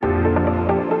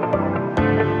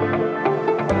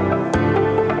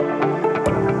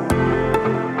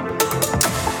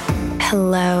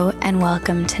and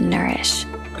welcome to Nourish.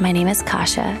 My name is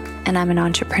Kasha, and I'm an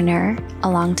entrepreneur, a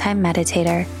longtime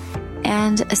meditator,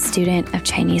 and a student of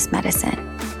Chinese medicine.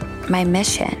 My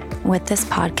mission with this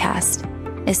podcast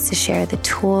is to share the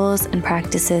tools and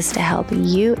practices to help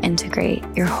you integrate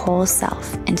your whole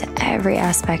self into every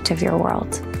aspect of your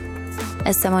world.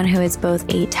 As someone who is both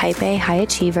a type A high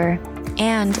achiever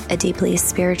and a deeply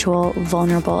spiritual,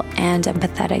 vulnerable, and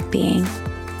empathetic being,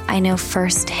 I know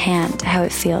firsthand how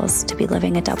it feels to be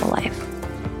living a double life,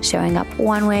 showing up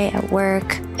one way at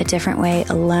work, a different way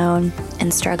alone,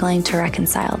 and struggling to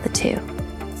reconcile the two.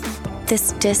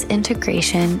 This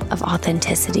disintegration of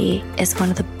authenticity is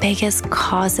one of the biggest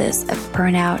causes of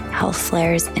burnout, health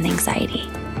flares, and anxiety.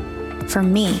 For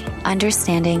me,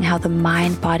 understanding how the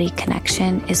mind-body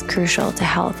connection is crucial to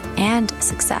health and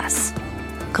success,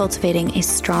 cultivating a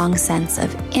strong sense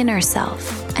of inner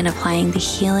self, and applying the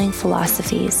healing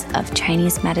philosophies of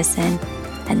Chinese medicine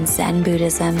and Zen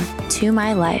Buddhism to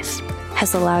my life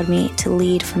has allowed me to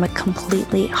lead from a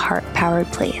completely heart-powered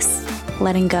place,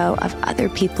 letting go of other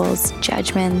people's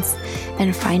judgments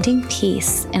and finding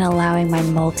peace in allowing my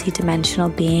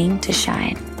multidimensional being to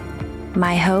shine.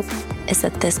 My hope is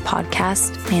that this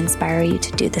podcast may inspire you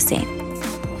to do the same.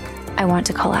 I want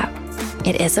to call out,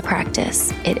 it is a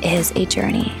practice, it is a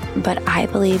journey, but I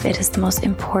believe it is the most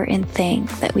important thing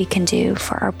that we can do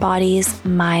for our bodies,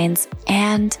 minds,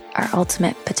 and our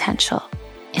ultimate potential.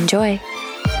 Enjoy.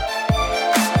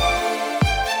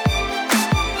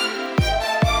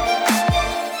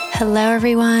 Hello,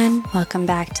 everyone. Welcome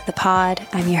back to the pod.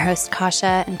 I'm your host,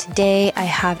 Kasha, and today I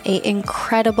have an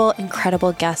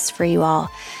incredible guest for you all.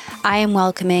 I am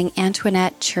welcoming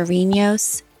Antoinette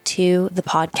Chirinos to the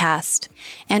podcast.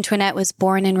 Antoinette was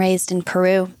born and raised in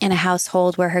Peru in a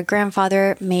household where her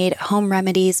grandfather made home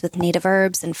remedies with native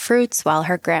herbs and fruits while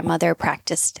her grandmother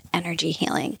practiced energy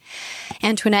healing.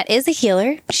 Antoinette is a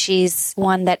healer. She's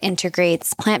one that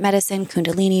integrates plant medicine,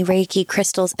 Kundalini, Reiki,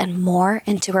 crystals, and more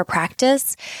into her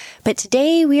practice. But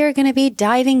today we are going to be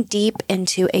diving deep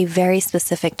into a very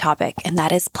specific topic, and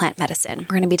that is plant medicine.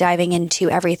 We're going to be diving into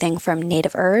everything from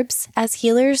native herbs as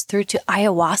healers through to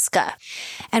ayahuasca.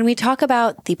 And we talk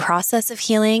about the process of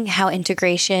healing, how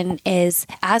integration is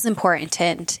as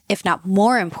important, if not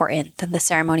more important, than the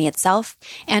ceremony itself.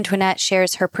 Antoinette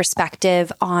shares her perspective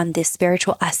on the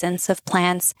spiritual essence of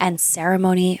plants and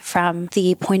ceremony from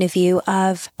the point of view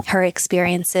of her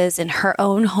experiences in her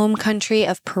own home country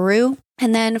of Peru.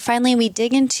 And then finally, we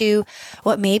dig into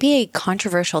what may be a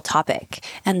controversial topic,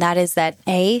 and that is that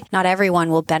A, not everyone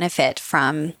will benefit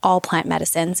from all plant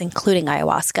medicines, including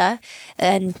ayahuasca,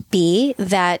 and B,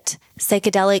 that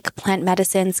psychedelic plant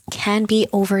medicines can be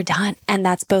overdone, and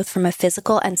that's both from a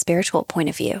physical and spiritual point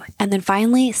of view. And then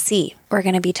finally, C, we're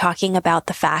going to be talking about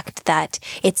the fact that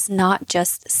it's not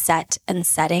just set and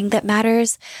setting that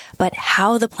matters, but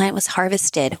how the plant was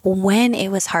harvested, when it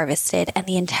was harvested, and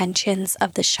the intentions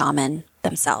of the shaman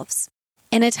themselves.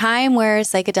 In a time where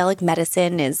psychedelic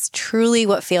medicine is truly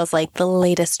what feels like the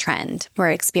latest trend, we're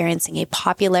experiencing a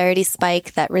popularity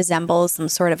spike that resembles some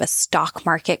sort of a stock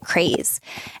market craze.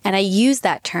 And I use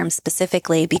that term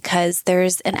specifically because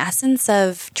there's an essence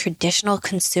of traditional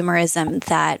consumerism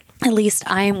that at least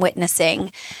I'm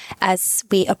witnessing as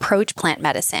we approach plant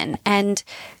medicine. And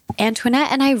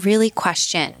Antoinette and I really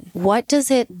question, what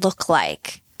does it look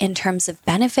like in terms of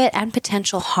benefit and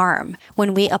potential harm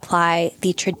when we apply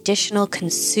the traditional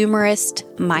consumerist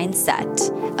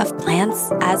mindset of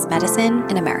plants as medicine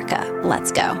in America?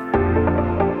 Let's go.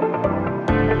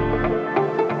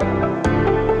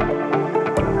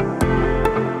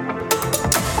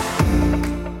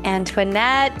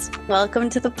 Antoinette, welcome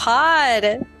to the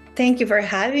pod. Thank you for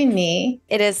having me.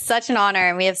 It is such an honor,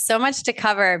 and we have so much to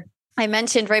cover. I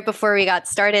mentioned right before we got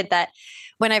started that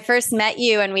when I first met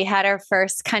you and we had our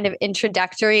first kind of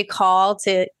introductory call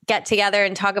to get together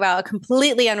and talk about a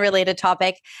completely unrelated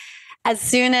topic, as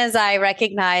soon as I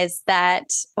recognized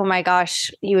that, oh my gosh,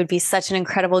 you would be such an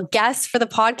incredible guest for the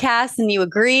podcast and you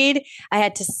agreed, I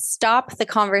had to stop the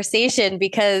conversation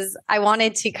because I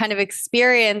wanted to kind of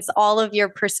experience all of your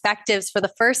perspectives for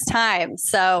the first time.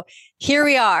 So here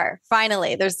we are.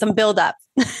 Finally, there's some buildup.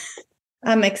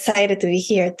 I'm excited to be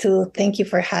here too. Thank you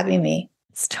for having me.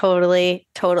 It's totally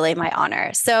my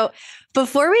honor. So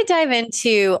before we dive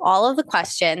into all of the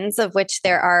questions, of which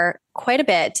there are quite a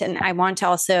bit, and I want to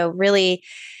also really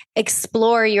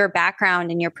explore your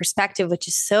background and your perspective, which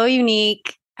is so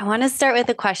unique, I want to start with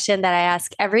a question that I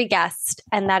ask every guest,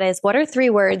 and that is, what are 3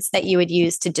 words that you would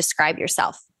use to describe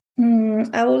yourself?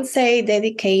 I would say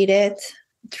dedicated,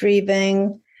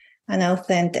 driven, and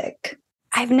authentic.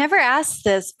 I've never asked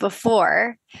this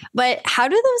before, but how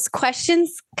do those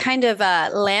questions kind of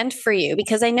land for you?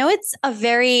 Because I know it's a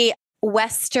very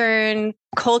Western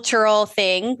cultural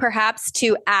thing, perhaps,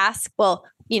 to ask, well,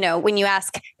 when you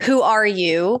ask, who are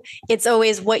you? It's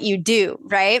always what you do,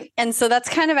 right? And so that's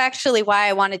kind of actually why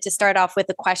I wanted to start off with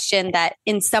a question that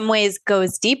in some ways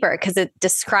goes deeper because it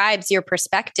describes your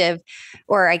perspective,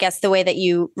 or I guess the way that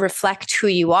you reflect who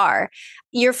you are.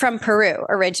 You're from Peru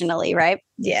originally, right?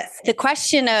 Yes. The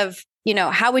question of,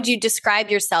 how would you describe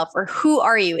yourself or who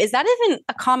are you? Is that even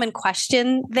a common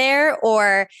question there,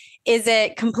 or is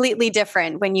it completely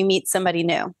different when you meet somebody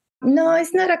new? No,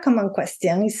 it's not a common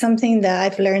question. It's something that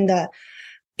I've learned that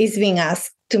is being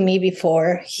asked to me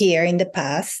before here in the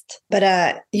past.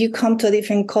 But you come to a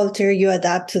different culture, you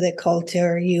adapt to the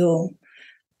culture, you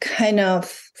kind of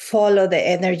follow the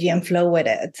energy and flow with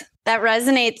it. That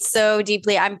resonates so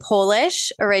deeply. I'm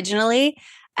Polish originally.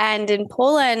 And in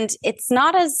Poland, it's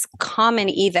not as common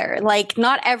either. Like,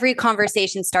 not every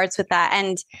conversation starts with that.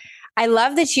 And I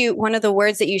love that one of the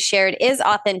words that you shared is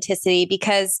authenticity,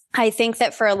 because I think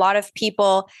that for a lot of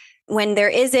people, when there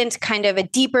isn't kind of a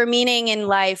deeper meaning in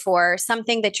life or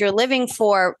something that you're living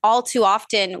for, all too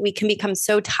often we can become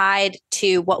so tied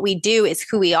to what we do is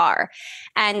who we are.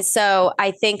 And so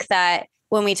I think that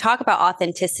when we talk about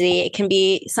authenticity, it can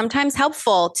be sometimes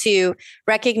helpful to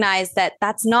recognize that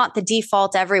that's not the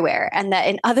default everywhere, and that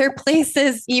in other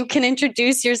places you can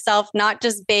introduce yourself not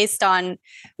just based on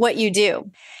what you do.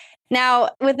 Now,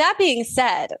 with that being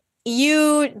said,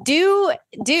 you do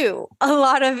a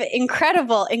lot of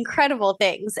incredible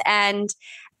things. And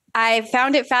I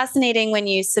found it fascinating when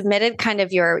you submitted kind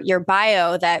of your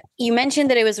bio that you mentioned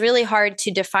that it was really hard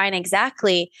to define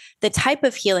exactly the type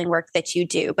of healing work that you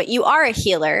do, but you are a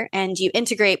healer and you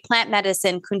integrate plant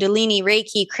medicine, Kundalini,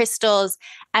 Reiki, crystals,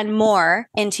 and more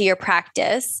into your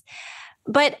practice.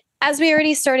 But as we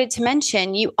already started to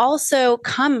mention, you also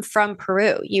come from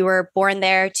Peru. You were born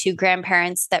there to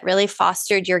grandparents that really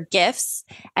fostered your gifts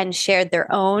and shared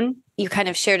their own. You kind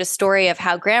of shared a story of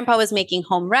how grandpa was making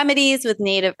home remedies with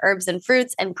native herbs and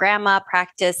fruits, and grandma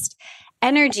practiced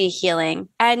energy healing.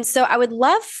 And so I would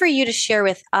love for you to share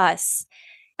with us,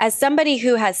 as somebody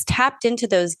who has tapped into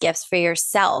those gifts for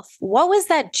yourself, what was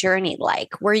that journey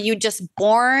like? Were you just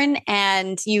born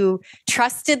and you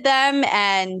trusted them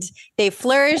and they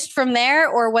flourished from there?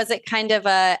 Or was it kind of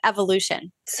a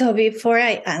evolution? So before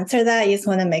I answer that, I just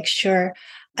want to make sure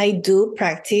I do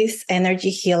practice energy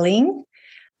healing.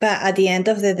 But at the end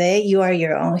of the day, you are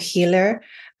your own healer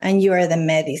and you are the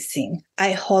medicine.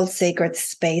 I hold sacred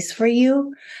space for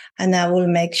you, and I will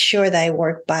make sure that I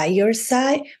work by your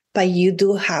side, but you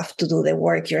do have to do the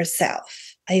work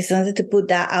yourself. I just wanted to put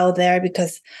that out there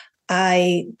because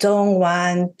I don't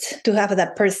want to have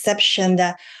that perception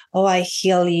that, oh, I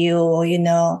heal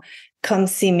you, come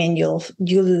see me and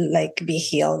you'll like be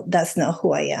healed. That's not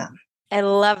who I am. I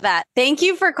love that. Thank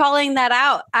you for calling that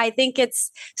out. I think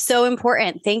it's so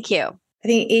important. Thank you. I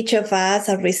think each of us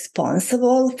are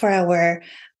responsible for our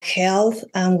health,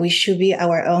 and we should be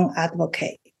our own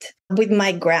advocate. With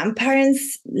my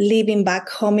grandparents living back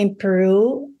home in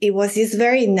Peru, it was just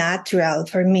very natural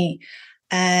for me.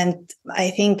 And I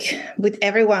think with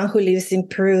everyone who lives in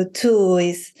Peru too,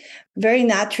 is very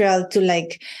natural to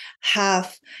like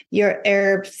have your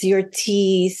herbs, your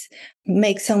teas,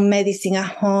 make some medicine at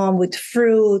home with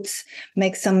fruits,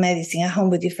 make some medicine at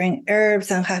home with different herbs,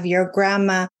 and have your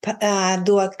grandma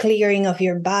do a clearing of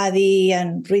your body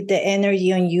and read the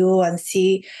energy on you and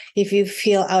see if you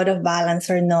feel out of balance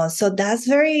or not. So that's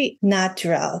very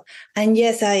natural. And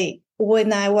yes,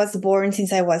 when I was born,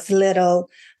 since I was little,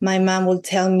 my mom would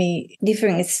tell me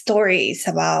different stories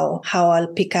about how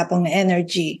I'll pick up on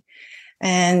energy.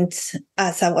 And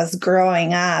as I was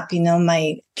growing up,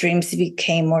 my dreams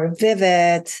became more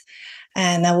vivid,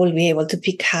 and I will be able to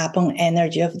pick up on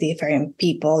energy of different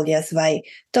people just by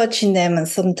touching them. And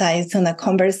sometimes in a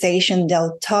conversation,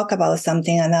 they'll talk about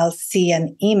something and I'll see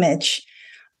an image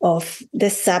of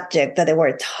the subject that they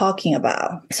were talking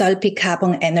about. So I'll pick up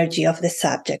on energy of the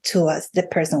subject too, as the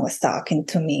person was talking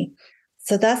to me.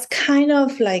 So that's kind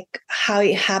of like how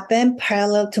it happened,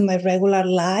 parallel to my regular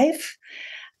life.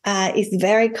 It's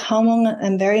very common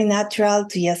and very natural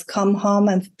to just come home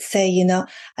and say,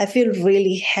 I feel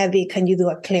really heavy. Can you do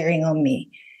a clearing on me?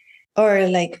 Or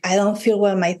like, I don't feel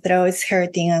well, my throat is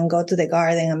hurting, and go to the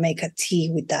garden and make a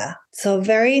tea with that. So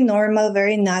very normal,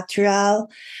 very natural.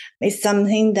 It's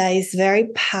something that is very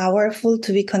powerful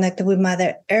to be connected with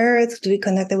Mother Earth, to be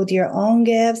connected with your own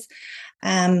gifts,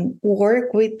 and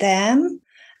work with them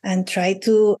and try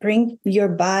to bring your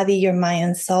body, your mind,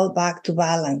 and soul back to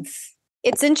balance.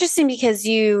 It's interesting because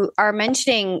you are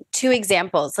mentioning two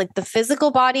examples, like the physical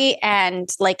body and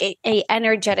like a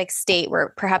energetic state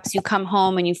where perhaps you come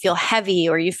home and you feel heavy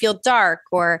or you feel dark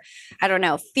or I don't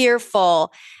know,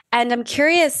 fearful. And I'm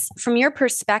curious from your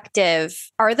perspective,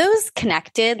 are those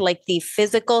connected, like the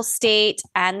physical state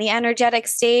and the energetic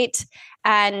state?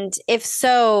 And if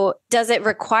so, does it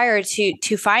require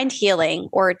to find healing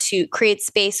or to create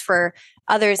space for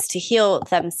others to heal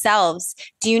themselves?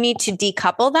 Do you need to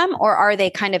decouple them or are they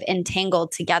kind of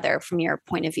entangled together from your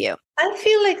point of view? I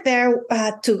feel like they're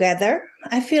together.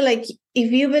 I feel like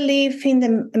if you believe in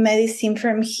the medicine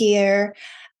from here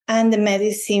and the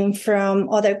medicine from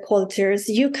other cultures,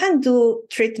 you can do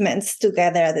treatments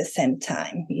together at the same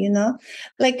time,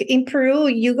 Like in Peru,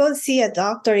 you go see a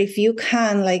doctor if you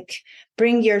can, like,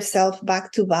 bring yourself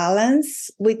back to balance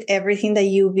with everything that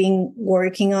you've been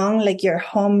working on, like your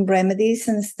home remedies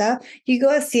and stuff. You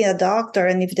go see a doctor,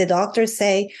 and if the doctor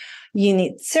say you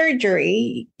need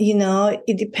surgery,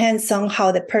 it depends on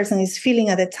how the person is feeling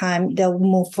at the time, they'll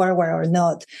move forward or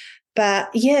not. But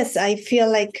yes, I feel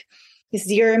like it's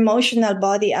your emotional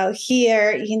body out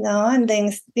here, and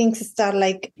then things start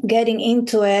like getting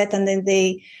into it, and then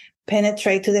they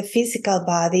penetrate to the physical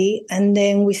body, and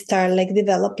then we start like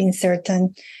developing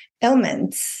certain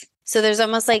ailments. So there's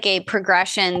almost like a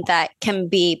progression that can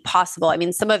be possible. I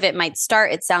mean, some of it might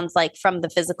start, it sounds like, from the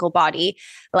physical body,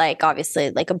 like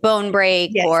obviously like a bone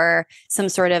break or some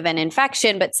sort of an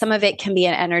infection, but some of it can be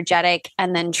an energetic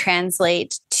and then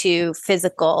translate to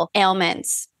physical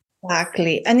ailments.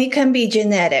 Exactly. And it can be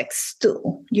genetics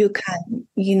too. You can,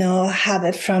 have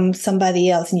it from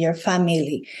somebody else in your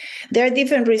family. There are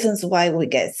different reasons why we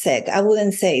get sick. I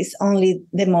wouldn't say it's only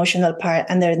the emotional part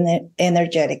and the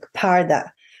energetic part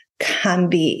that can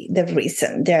be the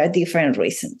reason. There are different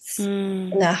reasons.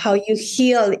 Now, how you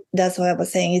heal, that's what I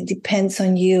was saying. It depends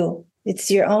on you.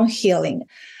 It's your own healing.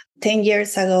 10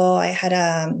 years ago, I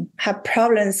had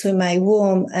problems with my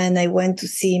womb, and I went to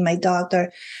see my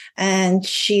doctor, and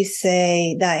she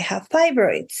said that I have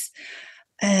fibroids,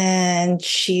 and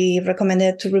she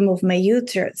recommended to remove my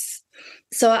uterus.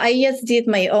 So I just did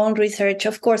my own research.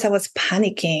 Of course, I was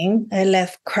panicking. I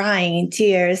left crying in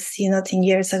tears. 10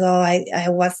 years ago, I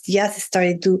was just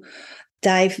starting to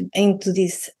dive into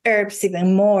these herbs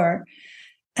even more.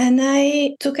 And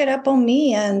I took it up on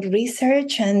me and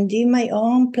researched and did my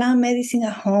own plant medicine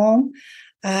at home.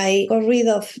 I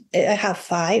have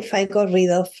 5. I got rid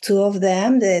of 2 of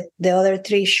them. The other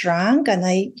 3 shrank, and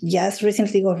I just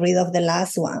recently got rid of the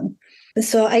last one.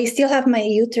 So I still have my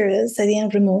uterus. I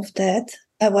didn't remove that.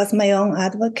 I was my own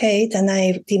advocate, and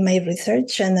I did my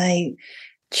research, and I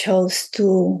chose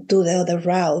to do the other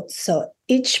route. So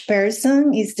each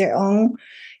person is their own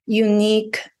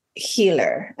unique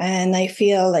healer. And I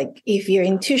feel like if your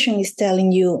intuition is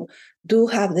telling you, do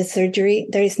have the surgery,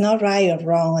 there is no right or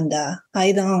wrong on that.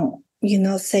 I don't,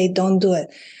 say don't do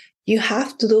it. You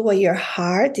have to do what your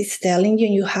heart is telling you,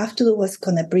 and you have to do what's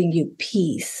going to bring you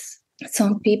peace.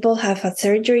 Some people have a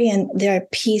surgery and they're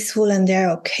peaceful and they're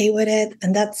okay with it,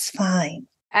 and that's fine.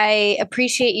 I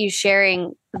appreciate you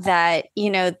sharing that,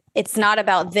 it's not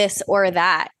about this or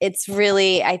that. It's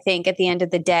really, I think at the end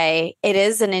of the day, it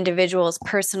is an individual's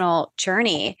personal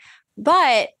journey.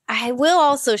 But I will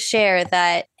also share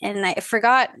that, and I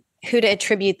forgot who to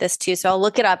attribute this to, so I'll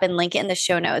look it up and link it in the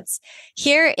show notes.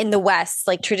 Here in the West,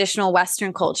 like traditional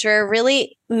Western culture,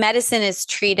 really medicine is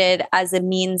treated as a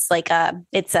means,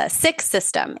 it's a sick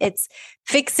system. It's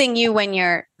fixing you when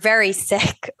you're very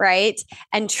sick, right?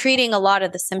 And treating a lot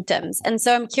of the symptoms. And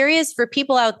so I'm curious for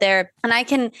people out there, and I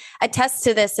can attest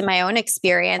to this in my own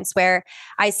experience where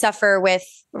I suffer with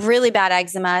really bad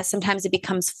eczema. Sometimes it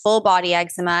becomes full body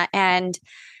eczema, and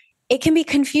it can be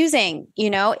confusing.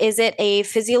 Is it a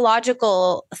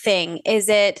physiological thing? Is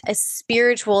it a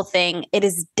spiritual thing? It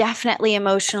is definitely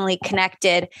emotionally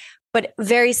connected, but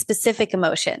very specific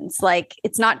emotions. Like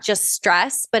it's not just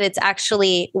stress, but it's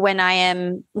actually when I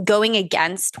am going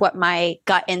against what my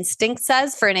gut instinct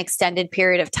says for an extended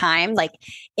period of time, like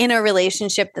in a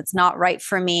relationship that's not right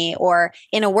for me or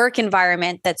in a work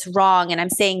environment that's wrong. And I'm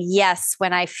saying yes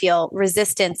when I feel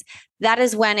resistance. That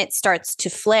is when it starts to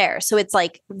flare. So it's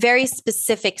like very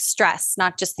specific stress,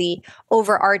 not just the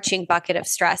overarching bucket of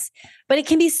stress, but it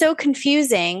can be so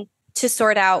confusing to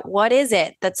sort out what is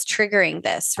it that's triggering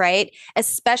this, right?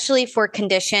 Especially for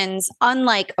conditions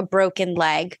unlike a broken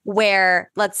leg,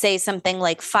 where let's say something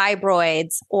like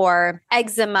fibroids or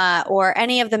eczema or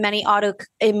any of the many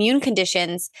autoimmune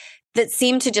conditions that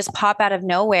seem to just pop out of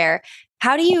nowhere.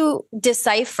 How do you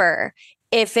decipher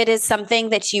if it is something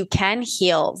that you can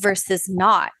heal versus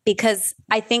not, because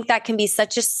I think that can be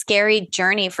such a scary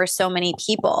journey for so many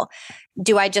people.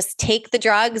 Do I just take the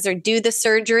drugs or do the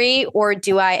surgery, or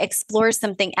do I explore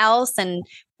something else? And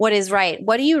what is right?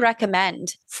 What do you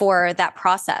recommend for that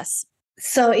process?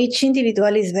 So each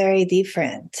individual is very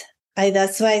different.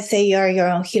 That's why I say you're your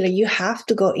own healer. You have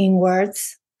to go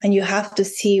inwards and you have to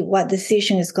see what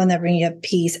decision is going to bring you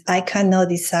peace. I cannot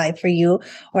decide for you,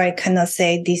 or I cannot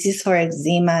say this is for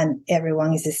eczema and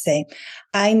everyone is the same.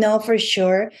 I know for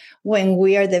sure when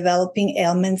we are developing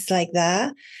ailments like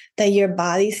that your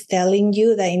body is telling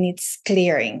you that it needs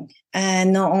clearing.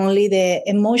 And not only the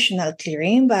emotional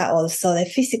clearing, but also the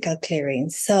physical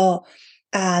clearing. So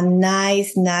a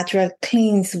nice natural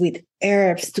cleanse with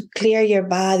herbs to clear your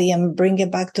body and bring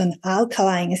it back to an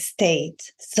alkaline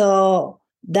state. So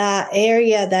that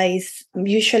area that is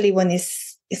usually when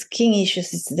it's skin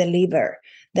issues is the liver.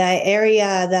 The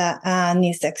area that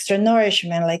needs extra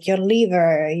nourishment, like your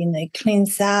liver, it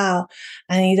cleans out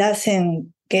and it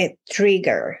doesn't get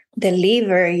triggered. The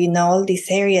liver, all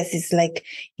these areas is like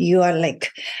you are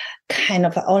like kind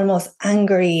of almost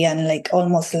angry and like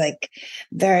almost like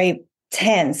very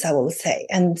tense, I will say.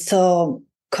 And so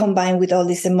combined with all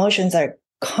these emotions are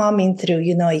coming through,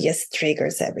 it just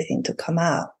triggers everything to come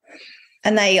out.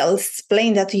 And I'll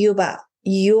explain that to you, but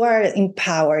you are in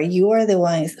power. You are the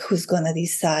one who's going to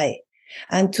decide.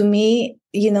 And to me,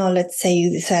 let's say you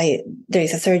decide there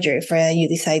is a surgery for you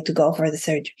decide to go for the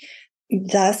surgery.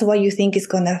 That's what you think is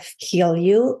going to heal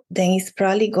you. Then it's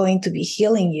probably going to be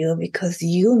healing you because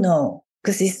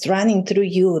because it's running through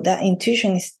you. That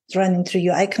intuition is running through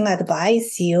you. I can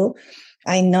advise you.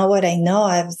 I know what I know.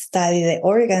 I've studied the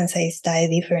organs. I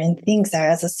studied different things that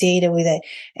are associated with the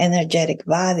energetic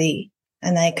body.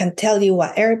 And I can tell you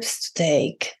what herbs to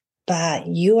take, but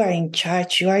you are in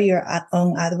charge. You are your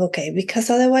own advocate, because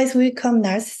otherwise we become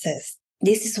narcissists.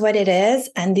 This is what it is,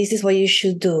 and this is what you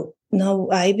should do. No,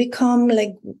 I become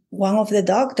like one of the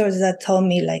doctors that told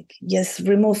me, like, just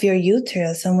remove your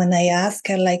uterus. And when I asked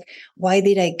her, like, why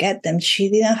did I get them? She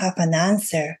didn't have an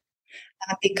answer.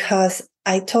 Because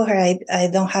I told her I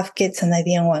don't have kids and I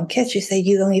didn't want kids. She said,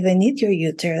 you don't even need your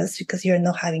uterus because you're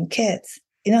not having kids.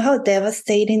 You know how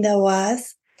devastating that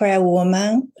was for a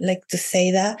woman, like to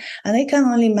say that? And I can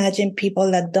only imagine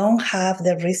people that don't have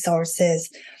the resources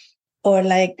or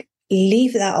like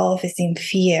leave that office in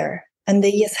fear. And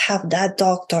they just have that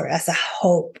doctor as a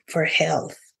hope for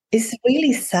health. It's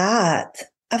really sad.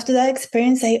 After that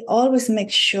experience, I always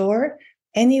make sure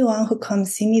anyone who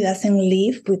comes see me doesn't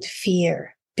live with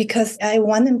fear, because I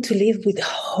want them to live with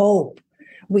hope,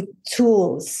 with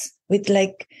tools, with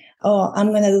like, oh, I'm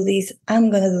going to do this.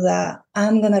 I'm going to do that.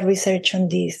 I'm going to research on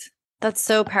this. That's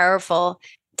so powerful.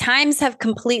 Times have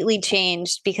completely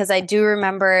changed, because I do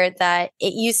remember that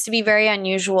it used to be very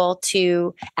unusual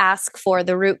to ask for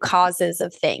the root causes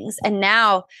of things. And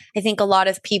now I think a lot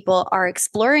of people are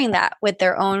exploring that with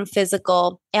their own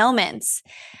physical ailments.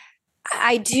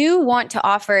 I do want to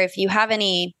offer, if you have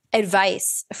any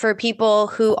advice for people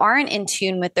who aren't in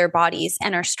tune with their bodies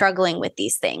and are struggling with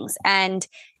these things. And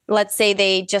let's say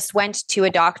they just went to a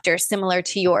doctor similar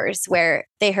to yours, where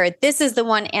they heard this is the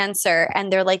one answer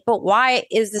and they're like, but why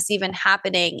is this even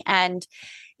happening? And,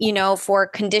 for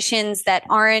conditions that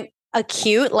aren't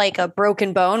acute, like a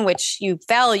broken bone, which you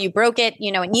fell, you broke it,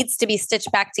 it needs to be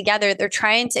stitched back together. They're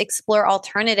trying to explore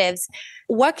alternatives.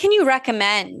 What can you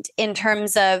recommend in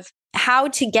terms of how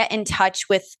to get in touch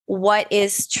with what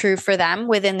is true for them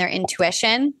within their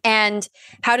intuition, and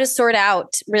how to sort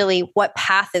out really what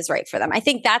path is right for them? I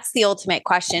think that's the ultimate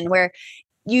question, where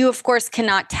you, of course,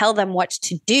 cannot tell them what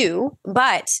to do,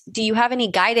 but do you have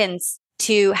any guidance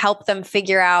to help them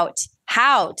figure out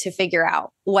how to figure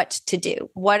out what to do?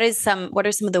 What are some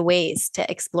of the ways to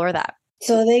explore that?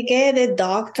 So they get a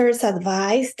doctor's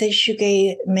advice. They should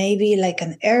get maybe like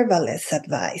an herbalist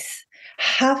advice.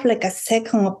 Have like a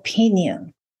second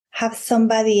opinion, have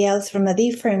somebody else from a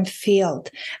different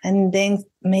field. And then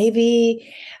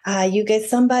maybe you get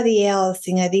somebody else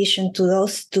in addition to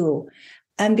those two.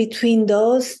 And between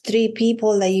those three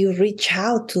people that you reach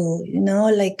out to,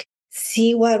 like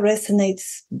see what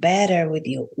resonates better with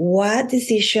you. What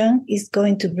decision is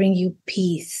going to bring you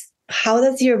peace? How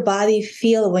does your body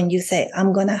feel when you say,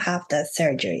 I'm going to have that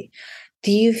surgery?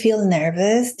 Do you feel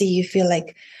nervous? Do you feel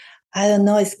like, I don't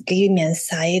know, it's giving me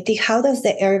anxiety? How does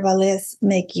the herbalist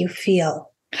make you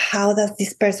feel? How does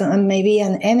this person, and maybe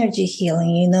an energy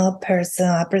healing, person,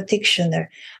 a practitioner,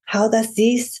 how does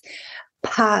this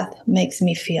path makes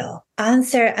me feel?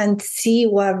 Answer and see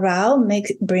what route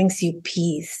brings you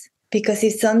peace. Because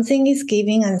if something is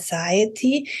giving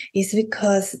anxiety, it's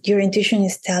because your intuition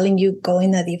is telling you go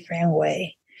in a different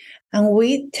way. And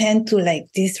we tend to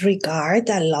disregard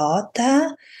a lot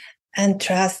that. And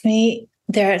trust me,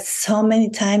 there are so many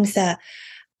times that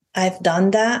I've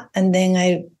done that. And then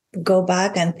I go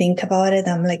back and think about it.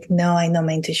 I'm like, no, I know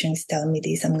my intuition is telling me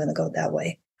this. I'm going to go that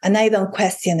way. And I don't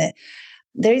question it.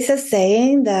 There is a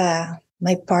saying that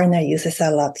my partner uses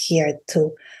a lot here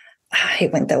too. He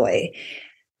went away.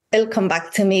 It'll come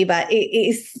back to me, but it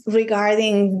is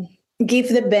regarding give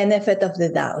the benefit of the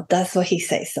doubt. That's what he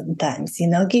says sometimes,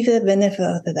 give the benefit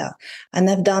of the doubt. And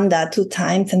I've done that 2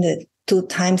 times. And the 2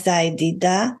 times that I did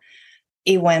that,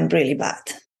 it went really bad.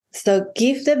 So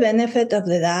give the benefit of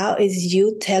the doubt is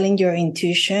you telling your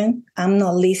intuition, I'm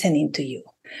not listening to you.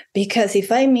 Because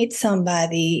if I meet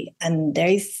somebody and there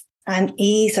is an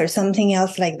ease or something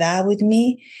else like that with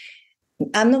me,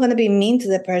 I'm not going to be mean to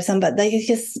the person, but that is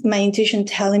just my intuition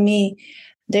telling me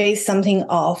there is something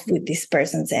off with this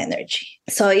person's energy.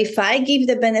 So if I give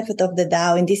the benefit of the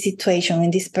doubt in this situation,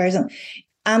 in this person,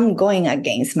 I'm going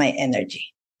against my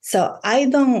energy. So I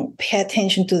don't pay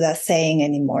attention to that saying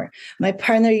anymore. My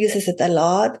partner uses it a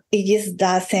lot. It just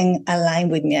doesn't align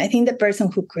with me. I think the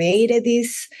person who created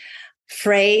this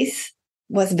phrase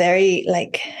was very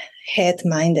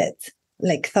head-minded,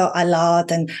 thought a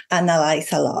lot and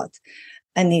analyzed a lot.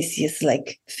 And it's just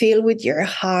feel with your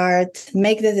heart,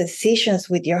 make the decisions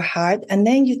with your heart, and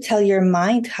then you tell your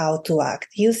mind how to act.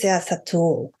 Use it as a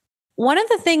tool. One of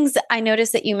the things I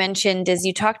noticed that you mentioned is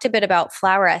you talked a bit about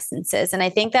flower essences. And I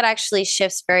think that actually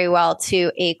shifts very well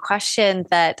to a question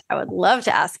that I would love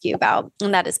to ask you about,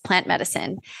 and that is plant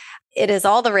medicine. It is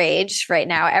all the rage right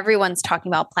now. Everyone's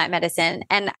talking about plant medicine.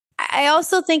 And I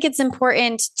also think it's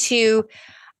important to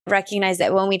recognize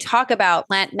that when we talk about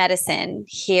plant medicine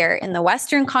here in the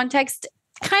Western context,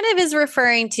 kind of is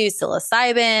referring to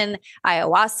psilocybin,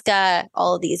 ayahuasca,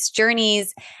 all of these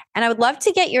journeys. And I would love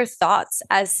to get your thoughts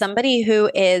as somebody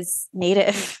who is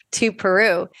native to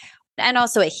Peru and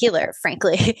also a healer,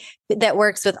 frankly, that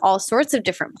works with all sorts of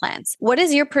different plants. What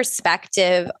is your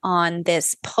perspective on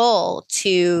this pull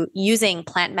to using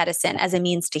plant medicine as a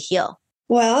means to heal?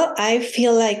 Well, I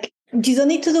feel like you don't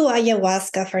need to do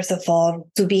ayahuasca, first of all,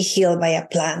 to be healed by a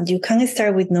plant. You can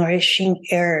start with nourishing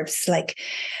herbs,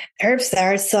 herbs that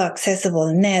are so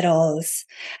accessible, nettles,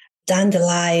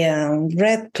 dandelion,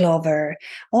 red clover,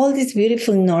 all these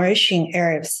beautiful nourishing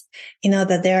herbs,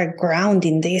 that they are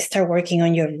grounding. They start working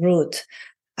on your root.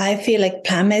 I feel like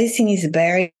plant medicine is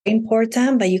very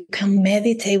important, but you can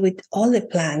meditate with all the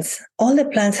plants. All the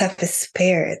plants have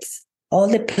spirits. All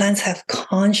the plants have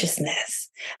consciousness,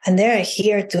 and they are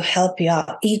here to help you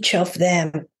out, each of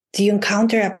them. Do you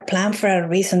encounter a plant for a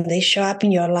reason? They show up in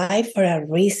your life for a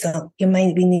reason. You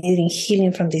might be needing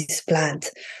healing from this plant.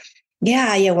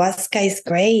 Yeah, ayahuasca is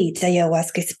great.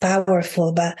 Ayahuasca is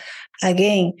powerful. But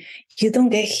again, you don't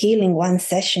get healing one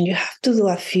session. You have to do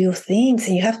a few things,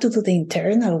 and you have to do the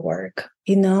internal work.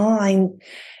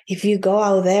 If you go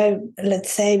out there,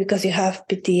 let's say, because you have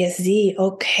PTSD,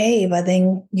 okay, but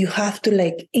then you have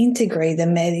to integrate the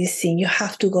medicine. You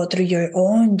have to go through your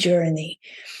own journey.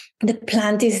 The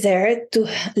plant is there to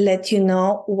let you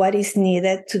know what is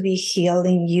needed to be healed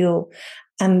in you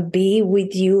and be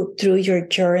with you through your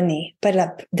journey.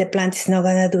 But the plant is not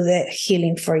going to do the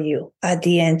healing for you. At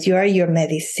the end, you are your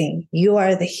medicine. You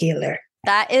are the healer.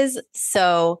 That is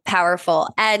so powerful.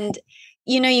 And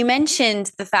you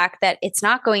mentioned the fact that it's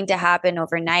not going to happen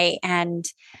overnight. And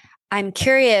I'm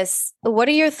curious, what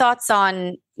are your thoughts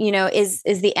on, is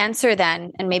the answer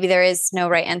then, and maybe there is no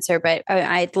right answer, but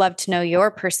I'd love to know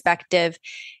your perspective.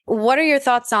 What are your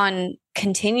thoughts on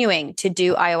continuing to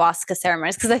do ayahuasca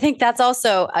ceremonies? Because I think that's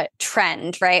also a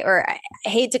trend, right? Or I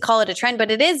hate to call it a trend, but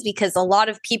it is, because a lot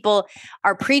of people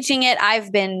are preaching it.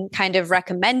 I've been kind of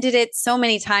recommended it so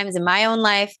many times in my own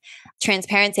life.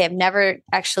 Transparency, I've never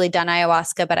actually done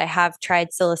ayahuasca, but I have tried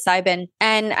psilocybin.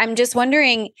 And I'm just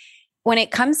wondering, when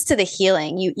it comes to the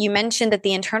healing, you mentioned that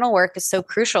the internal work is so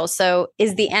crucial. So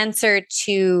is the answer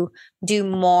to do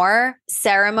more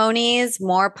ceremonies,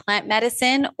 more plant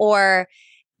medicine, or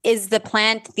is the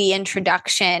plant the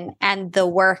introduction and the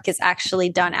work is actually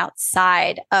done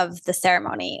outside of the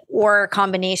ceremony, or a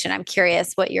combination? I'm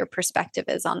curious what your perspective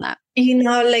is on that.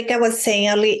 Like I was saying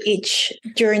earlier, each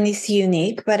journey is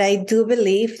unique, but I do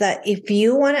believe that if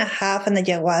you want to have an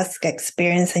ayahuasca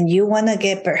experience and you want to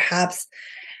get perhaps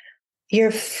your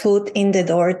foot in the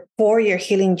door for your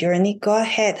healing journey, go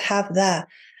ahead, have that.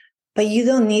 But you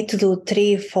don't need to do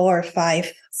 3, 4,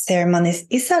 5 ceremonies.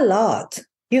 It's a lot.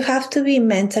 You have to be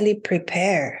mentally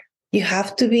prepared. You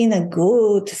have to be in a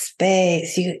good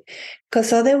space,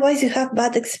 because otherwise you have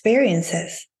bad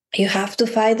experiences. You have to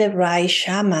find the right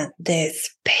shaman, the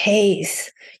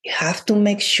space. You have to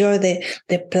make sure that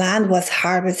the plant was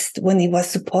harvested when it was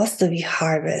supposed to be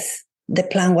harvested. The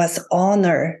plant was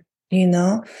honored, you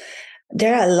know.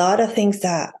 There are a lot of things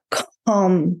that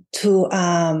come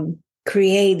to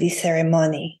create this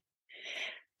ceremony.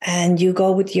 And you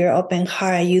go with your open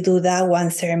heart, you do that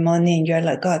one ceremony and you're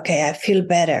like, okay, I feel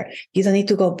better. You don't need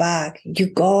to go back.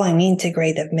 You go and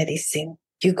integrate the medicine.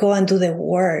 You go and do the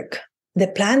work. The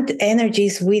plant energy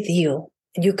is with you.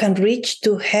 You can reach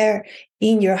to her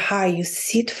in your heart. You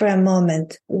sit for a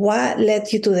moment. What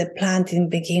led you to the plant in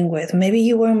begin with? Maybe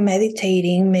you were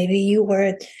meditating. Maybe you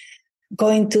were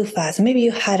going too fast. Maybe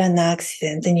you had an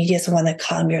accident and you just want to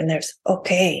calm your nerves.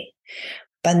 Okay.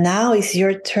 But now it's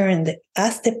your turn.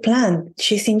 Ask the plant.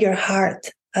 She's in your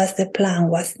heart. Ask the plant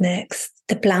what's next.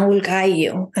 The plant will guide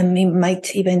you and it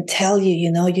might even tell you,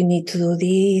 you know, you need to do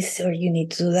this or you need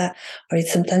to do that. Or it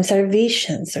sometimes are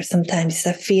visions or sometimes it's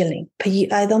a feeling. But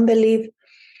I don't believe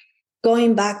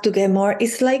going back to get more.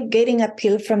 It's like getting a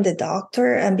pill from the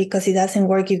doctor and because it doesn't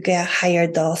work, you get a higher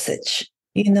dosage.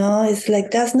 You know, it's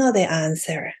like that's not the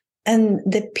answer. And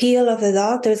the pill of the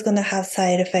doctor is going to have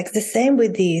side effects. The same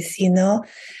with this, you know.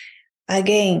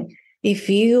 Again, if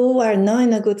you are not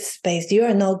in a good space, you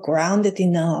are not grounded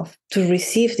enough to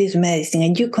receive this medicine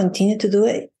and you continue to do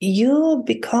it, you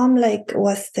become like,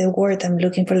 what's the word I'm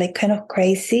looking for? Like kind of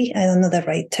crazy. I don't know the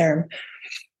right term.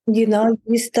 You know,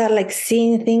 you start like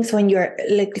seeing things when you're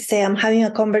like, say, I'm having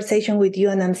a conversation with you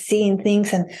and I'm seeing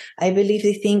things and I believe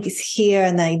the thing is here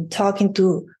and I'm talking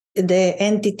to the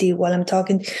entity while I'm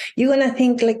talking. You're going to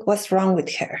think like, what's wrong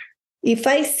with her? If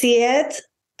I see it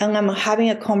and I'm having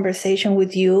a conversation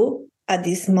with you at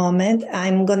this moment,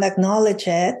 I'm going to acknowledge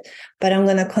it, but I'm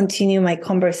going to continue my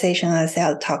conversation and say,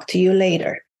 I'll talk to you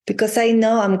later. Because I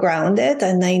know I'm grounded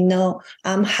and I know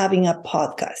I'm having a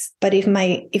podcast. But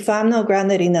if I'm not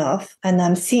grounded enough and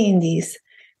I'm seeing this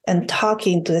and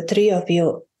talking to the three of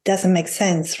you, doesn't make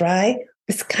sense, right?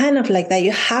 It's kind of like that.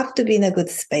 You have to be in a good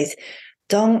space.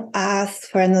 Don't ask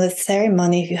for another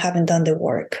ceremony if you haven't done the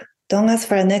work. Don't ask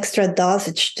for an extra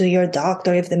dosage to your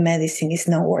doctor if the medicine is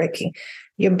not working.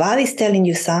 Your body's telling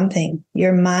you something.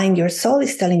 Your mind, your soul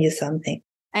is telling you something.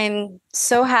 I'm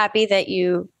so happy that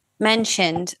you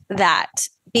mentioned that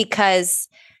because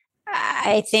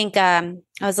I think I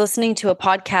was listening to a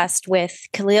podcast with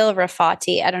Khalil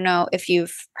Rafati. I don't know if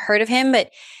you've heard of him,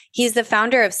 but he's the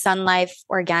founder of Sun Life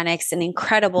Organics, an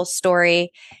incredible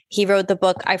story. He wrote the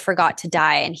book, I Forgot to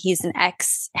Die, and he's an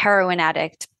ex-heroin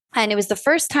addict. And it was the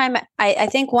first time, I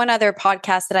think one other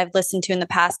podcast that I've listened to in the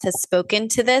past has spoken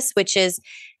to this, which is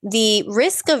the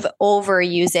risk of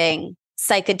overusing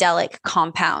psychedelic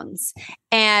compounds.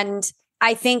 And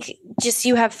I think just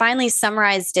you have finally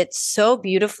summarized it so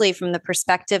beautifully from the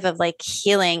perspective of like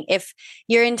healing. If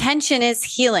your intention is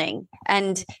healing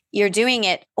and you're doing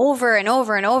it over and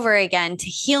over and over again to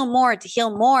heal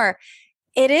more,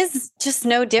 it is just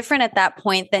no different at that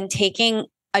point than taking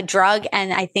a drug.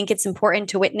 And I think it's important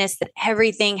to witness that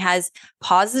everything has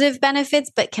positive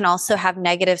benefits, but can also have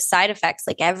negative side effects,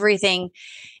 like everything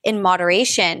in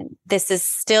moderation. This is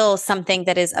still something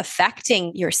that is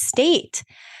affecting your state.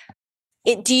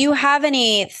 Do you have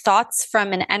any thoughts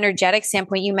from an energetic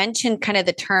standpoint? You mentioned kind of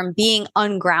the term being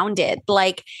ungrounded.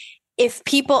 Like if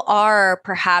people are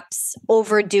perhaps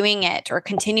overdoing it or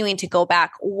continuing to go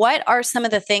back, what are some of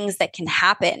the things that can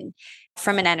happen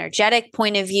from an energetic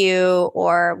point of view,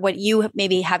 or what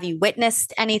have you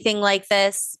witnessed anything like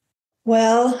this?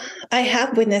 Well, I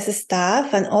have witnessed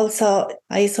stuff. And also,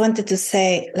 I just wanted to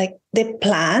say, like, the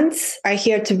plants are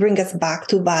here to bring us back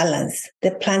to balance.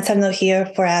 The plants are not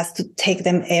here for us to take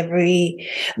them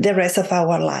the rest of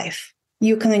our life.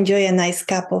 You can enjoy a nice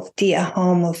cup of tea at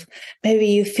home of maybe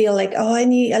you feel like, oh, I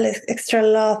need extra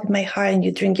love in my heart, and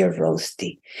you drink your rose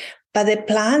tea. But the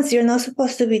plants, you're not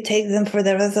supposed to be taking them for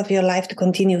the rest of your life to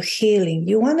continue healing.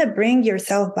 You want to bring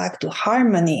yourself back to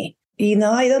harmony. You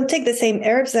know, I don't take the same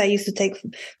herbs that I used to take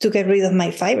to get rid of my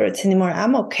fibroids anymore.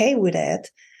 I'm okay with it.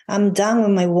 I'm done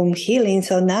with my womb healing.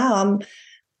 So now I'm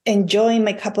enjoying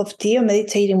my cup of tea or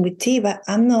meditating with tea, but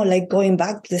I'm not like going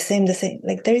back to the same.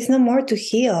 Like there is no more to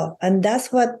heal. And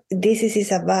that's what this is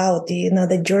about. You know,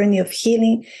 the journey of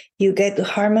healing, you get to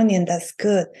harmony, and that's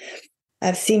good.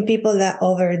 I've seen people that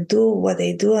overdo what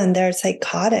they do and they're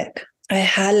psychotic. I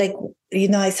had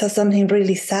I saw something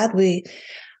really sad with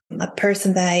a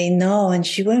person that I know, and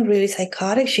she went really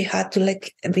psychotic. She had to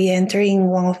be entering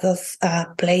one of those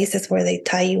places where they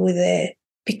tie you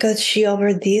because she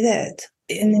overdid it.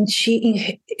 And then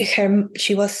she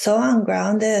was so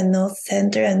ungrounded and not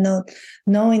centered and not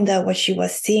knowing that what she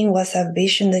was seeing was a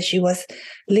vision that she was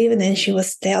living. And she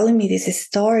was telling me these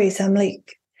stories. I'm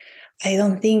like, I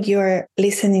don't think you're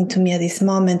listening to me at this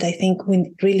moment. I think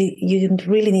you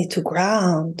really need to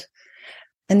ground.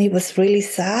 And it was really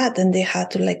sad. And they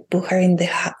had to like put her in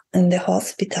the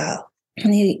hospital.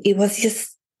 And it was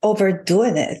just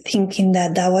overdoing it, thinking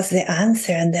that that was the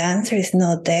answer. And the answer is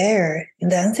not there.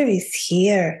 The answer is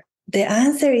here. The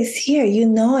answer is here. You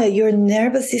know it. Your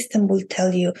nervous system will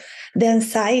tell you the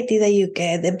anxiety that you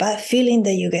get, the bad feeling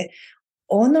that you get.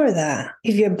 Honor that.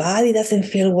 If your body doesn't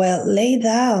feel well, lay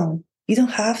down. You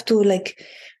don't have to like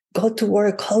go to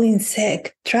work calling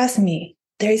sick. Trust me,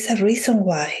 there is a reason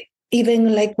why.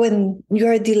 Even like when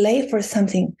you're delayed for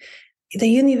something, the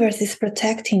universe is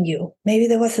protecting you. Maybe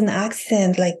there was an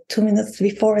accident like 2 minutes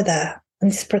before that,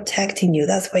 and it's protecting you.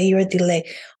 That's why you're delayed.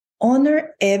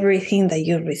 Honor everything that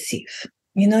you receive.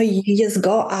 You know, you just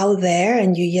go out there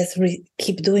and you just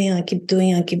keep doing and keep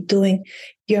doing and keep doing.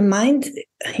 Your mind,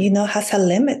 has a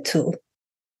limit too.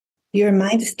 Your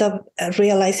mind stop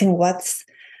realizing what's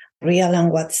real and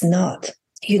what's not.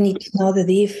 You need to know the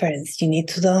difference. You need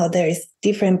to know there is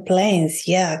different planes.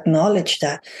 Yeah, acknowledge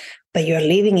that. But you're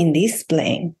living in this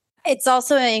plane. It's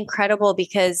also incredible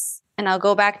because, and I'll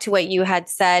go back to what you had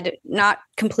said, not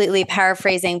completely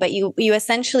paraphrasing, but you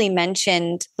essentially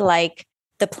mentioned like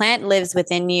the plant lives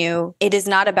within you. It is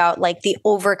not about like the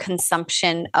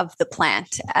overconsumption of the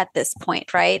plant at this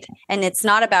point, right? And it's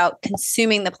not about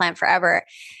consuming the plant forever.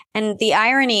 And the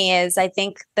irony is, I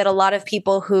think that a lot of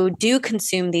people who do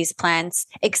consume these plants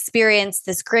experience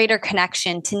this greater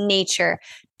connection to nature,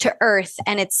 to earth.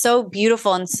 And it's so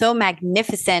beautiful and so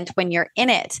magnificent when you're in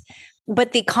it.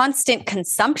 But the constant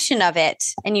consumption of it,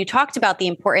 and you talked about the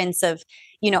importance of,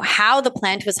 how the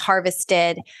plant was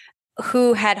harvested,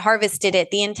 who had harvested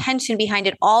it, the intention behind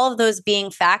it, all of those being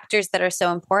factors that are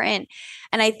so important.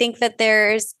 And I think that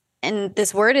and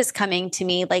this word is coming to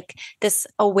me, like this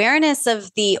awareness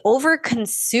of the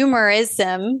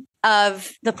over-consumerism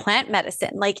of the plant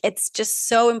medicine. Like it's just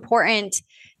so important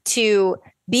to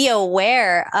be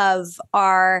aware of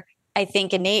our, I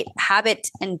think, innate habit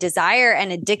and desire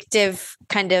and addictive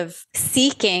kind of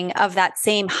seeking of that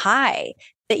same high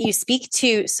that you speak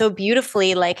to so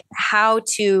beautifully, like how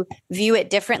to view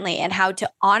it differently and how to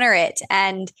honor it.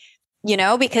 And,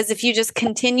 because if you just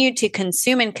continue to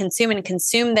consume and consume and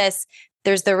consume this,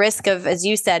 there's the risk of, as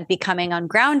you said, becoming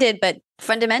ungrounded. But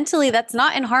fundamentally, that's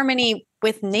not in harmony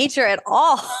with nature at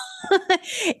all.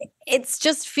 It's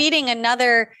just feeding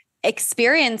another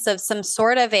experience of some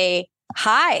sort of a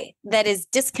high that is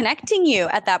disconnecting you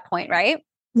at that point, right?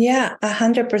 Yeah,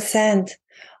 100%.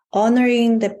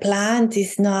 Honoring the plant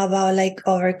is not about like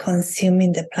over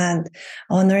consuming the plant.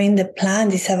 Honoring the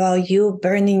plant is about you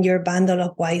burning your bundle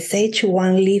of white sage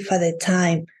one leaf at a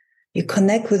time. You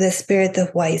connect with the spirit of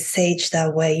white sage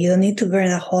that way. You don't need to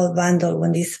burn a whole bundle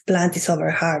when this plant is over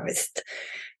harvest.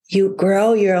 You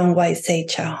grow your own white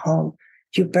sage at home.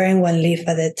 You burn one leaf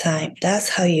at a time. That's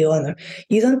how you honor.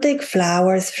 You don't take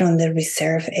flowers from the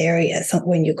reserve areas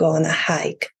when you go on a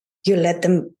hike. You let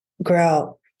them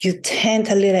grow. You tend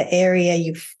a little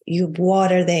area. You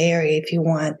water the area if you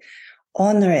want.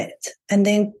 Honor it. And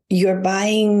then you're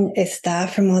buying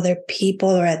stuff from other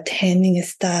people or attending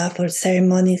stuff or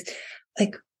ceremonies.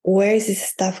 Like, where is this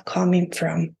stuff coming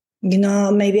from?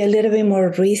 Maybe a little bit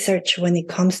more research when it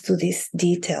comes to these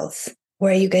details.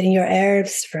 Where are you getting your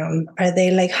herbs from? Are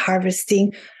they like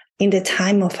harvesting in the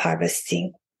time of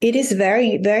harvesting? It is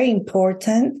very, very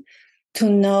important to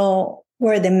know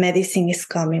where the medicine is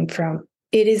coming from.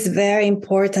 It is very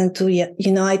important to,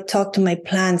 I talk to my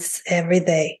plants every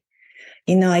day.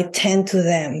 I tend to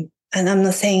them. And I'm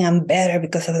not saying I'm better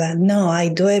because of that. No, I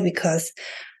do it because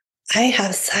I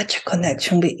have such a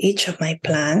connection with each of my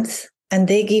plants. And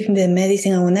they give me the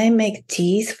medicine. And when I make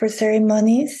teas for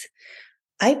ceremonies,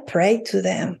 I pray to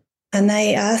them. And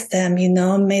I ask them,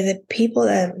 may the people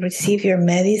that receive your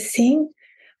medicine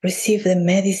receive the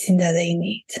medicine that they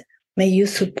need. May you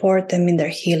support them in their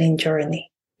healing journey.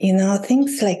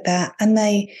 Things like that. And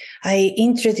I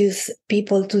introduce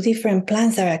people to different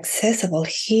plants that are accessible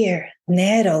here.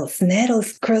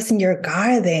 Nettles crossing your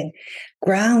garden,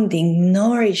 grounding,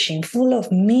 nourishing, full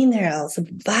of minerals,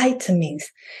 vitamins.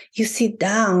 You sit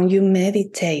down, you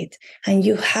meditate, and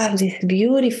you have these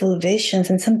beautiful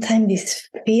visions and sometimes this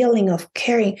feeling of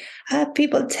caring. I have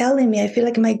people telling me, I feel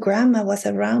like my grandma was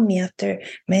around me after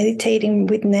meditating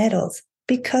with nettles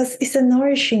because it's a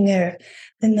nourishing herb.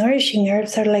 The nourishing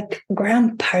herbs are like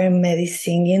grandparent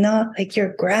medicine, like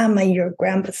your grandma and your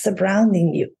grandpa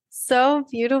surrounding you. So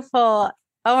beautiful.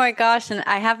 Oh my gosh. And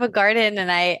I have a garden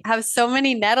and I have so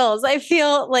many nettles. I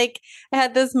feel like I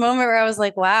had this moment where I was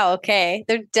like, wow, okay,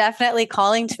 they're definitely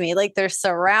calling to me. Like they're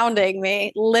surrounding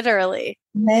me, literally.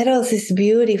 Nettles is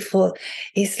beautiful.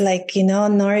 It's like,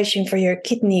 nourishing for your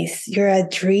kidneys, your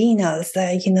adrenals,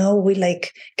 we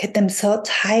like get them so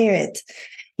tired.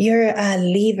 Your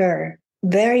liver,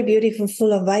 very beautiful,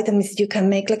 full of vitamins. You can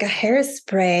make like a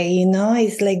hairspray,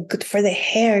 it's like good for the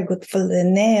hair, good for the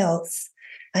nails.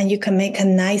 And you can make a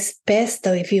nice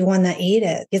pesto if you want to eat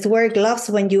it. Just wear gloves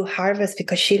when you harvest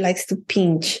because she likes to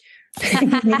pinch.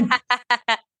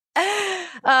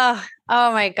 Oh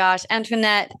my gosh,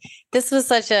 Antoinette, this was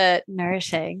such a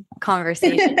nourishing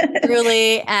conversation,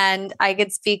 truly. And I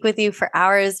could speak with you for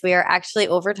hours. We are actually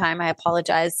over time. I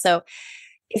apologize. So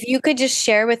if you could just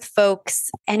share with folks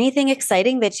anything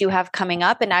exciting that you have coming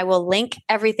up, and I will link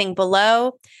everything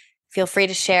below. Feel free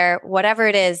to share whatever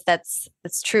it is that's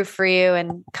true for you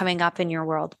and coming up in your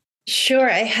world. Sure.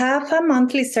 I have a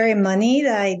monthly ceremony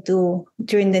that I do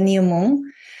during the new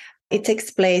moon. It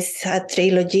takes place at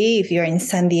Trilogy if you're in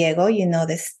San Diego,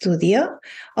 the studio.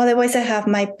 Otherwise, I have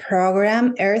my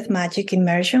program, Earth Magic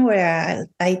Immersion, where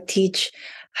I teach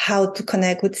how to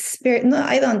connect with spirit. No,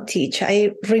 I don't teach.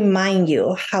 I remind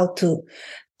you how to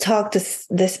talk to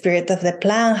the spirit of the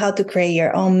plant, how to create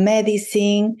your own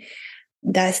medicine.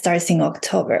 That starts in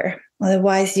October.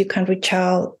 Otherwise, you can reach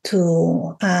out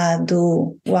to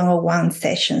do one-on-one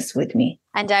sessions with me.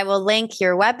 And I will link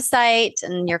your website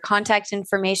and your contact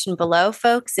information below,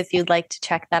 folks, if you'd like to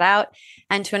check that out.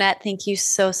 Antoinette, thank you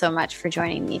so much for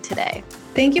joining me today.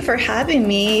 Thank you for having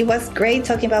me. It was great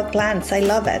talking about plants. I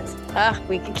love it.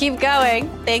 We can keep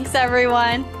going. Thanks,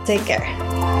 everyone. Take care.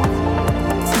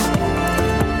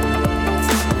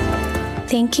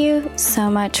 Thank you so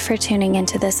much for tuning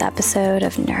into this episode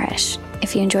of Nourish.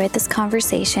 If you enjoyed this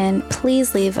conversation,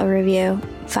 please leave a review.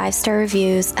 5-star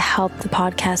reviews help the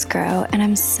podcast grow, and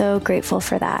I'm so grateful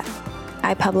for that.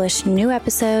 I publish new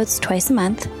episodes twice a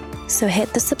month, so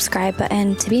hit the subscribe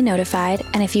button to be notified.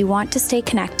 And if you want to stay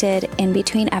connected in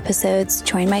between episodes,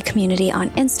 join my community on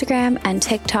Instagram and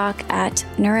TikTok at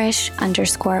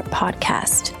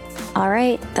nourish_podcast. All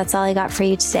right, that's all I got for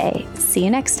you today. See you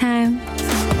next time.